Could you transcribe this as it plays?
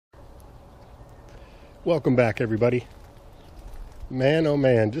Welcome back, everybody. Man, oh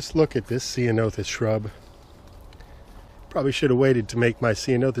man, just look at this 𝗙𝗏𝗃 shrub. Probably should have waited to make my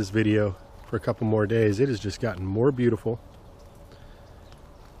𝗙𝗏𝗃 video for a couple more days. It has just gotten more beautiful.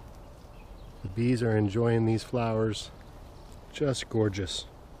 The bees are enjoying these flowers. Just gorgeous.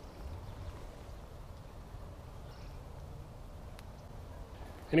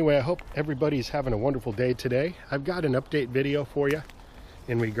 Anyway, I hope everybody's having a wonderful day today. I've got an update video for you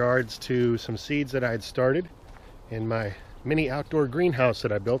in regards to some seeds that I had started in my mini outdoor greenhouse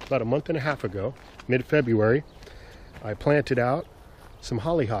that I built about a month and a half ago, mid-February. I planted out some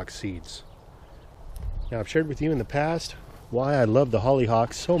hollyhock seeds. Now, I've shared with you in the past why I love the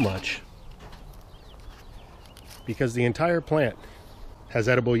hollyhock so much, because the entire plant has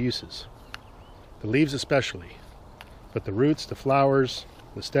edible uses, the leaves especially, but the roots, the flowers,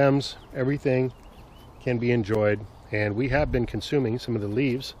 the stems, everything can be enjoyed. And we have been consuming some of the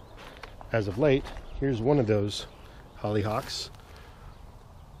leaves as of late. Here's one of those hollyhocks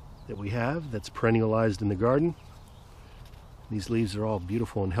that we have that's perennialized in the garden. These leaves are all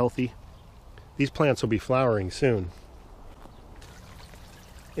beautiful and healthy. These plants will be flowering soon.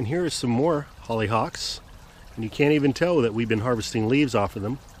 And here are some more hollyhocks. And you can't even tell that we've been harvesting leaves off of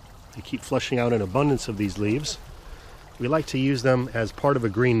them. They keep flushing out an abundance of these leaves. We like to use them as part of a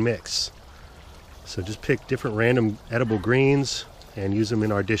green mix. So just pick different random edible greens and use them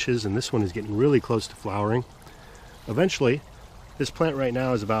in our dishes. And this one is getting really close to flowering. Eventually, this plant right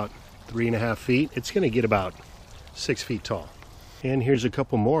now is about 3.5 feet. It's going to get about 6 feet tall. And here's a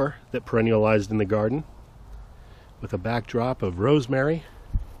couple more that perennialized in the garden with a backdrop of rosemary,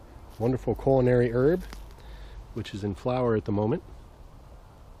 wonderful culinary herb, which is in flower at the moment.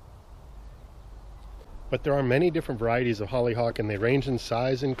 But there are many different varieties of hollyhock, and they range in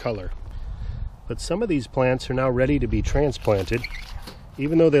size and color. But some of these plants are now ready to be transplanted,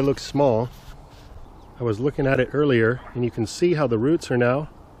 even though they look small. I was looking at it earlier, and you can see how the roots are now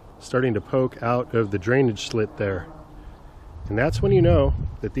starting to poke out of the drainage slit there. And that's when you know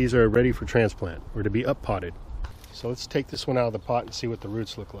that these are ready for transplant, or to be up-potted. So let's take this one out of the pot and see what the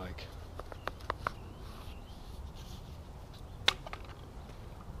roots look like.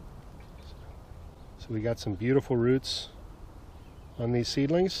 So we got some beautiful roots on these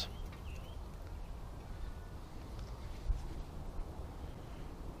seedlings.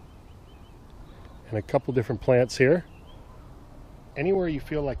 And a couple different plants here. Anywhere you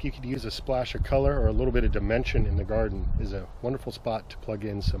feel like you could use a splash of color or a little bit of dimension in the garden is a wonderful spot to plug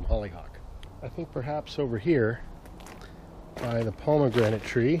in some hollyhock. I think perhaps over here by the pomegranate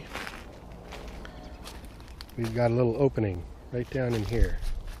tree, we've got a little opening right down in here.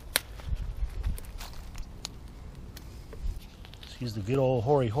 Let's use the good old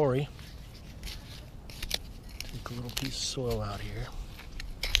𝗙𝗏𝗁𝗁. Take a little piece of soil out here.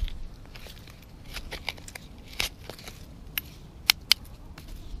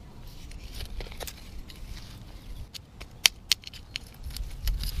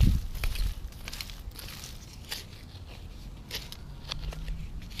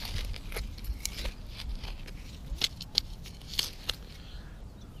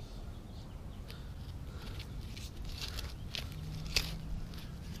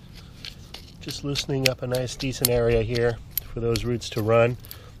 Just loosening up a nice decent area here for those roots to run,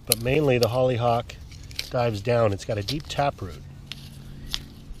 but mainly the hollyhock dives down. It's got a deep taproot.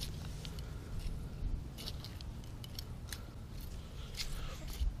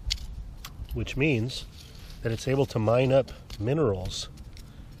 Which means that it's able to mine up minerals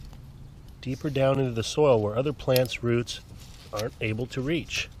deeper down into the soil where other plants' roots aren't able to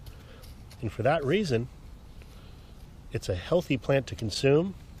reach. And for that reason, it's a healthy plant to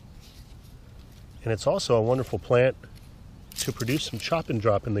consume. And it's also a wonderful plant to produce some chop and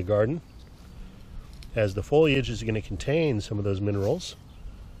drop in the garden, as the foliage is going to contain some of those minerals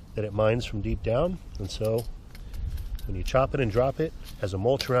that it mines from deep down. And so when you chop it and drop it as a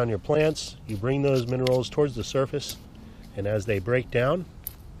mulch around your plants, you bring those minerals towards the surface, and as they break down,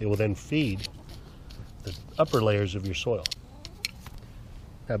 they will then feed the upper layers of your soil.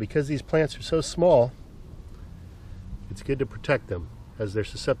 Now, because these plants are so small, it's good to protect them, as they're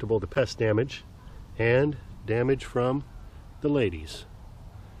susceptible to pest damage and damage from the ladies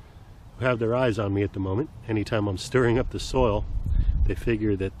who have their eyes on me at the moment. Anytime I'm stirring up the soil, they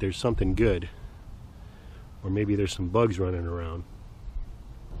figure that there's something good, or maybe there's some bugs running around.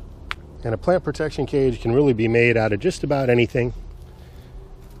 And a plant protection cage can really be made out of just about anything,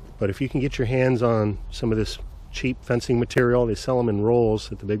 but if you can get your hands on some of this cheap fencing material, they sell them in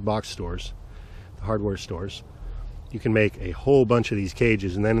rolls at the big box stores, the hardware stores. You can make a whole bunch of these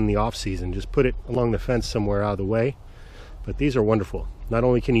cages, and then in the off season just put it along the fence somewhere out of the way, But these are wonderful. Not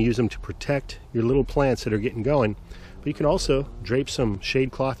only can you use them to protect your little plants that are getting going, but you can also drape some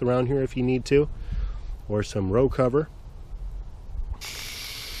shade cloth around here if you need to, or some row cover.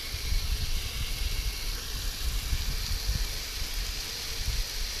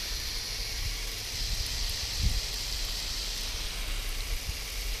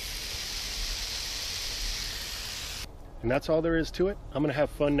 And that's all there is to it. I'm going to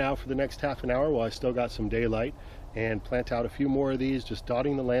have fun now for the next half an hour while I still got some daylight, and plant out a few more of these, just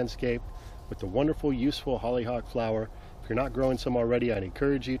dotting the landscape with the wonderful, useful hollyhock flower. If you're not growing some already, I'd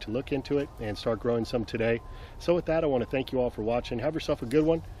encourage you to look into it and start growing some today. So with that, I want to thank you all for watching. Have yourself a good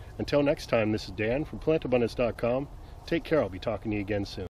one. Until next time, this is Dan from plantabundance.com. Take care. I'll be talking to you again soon.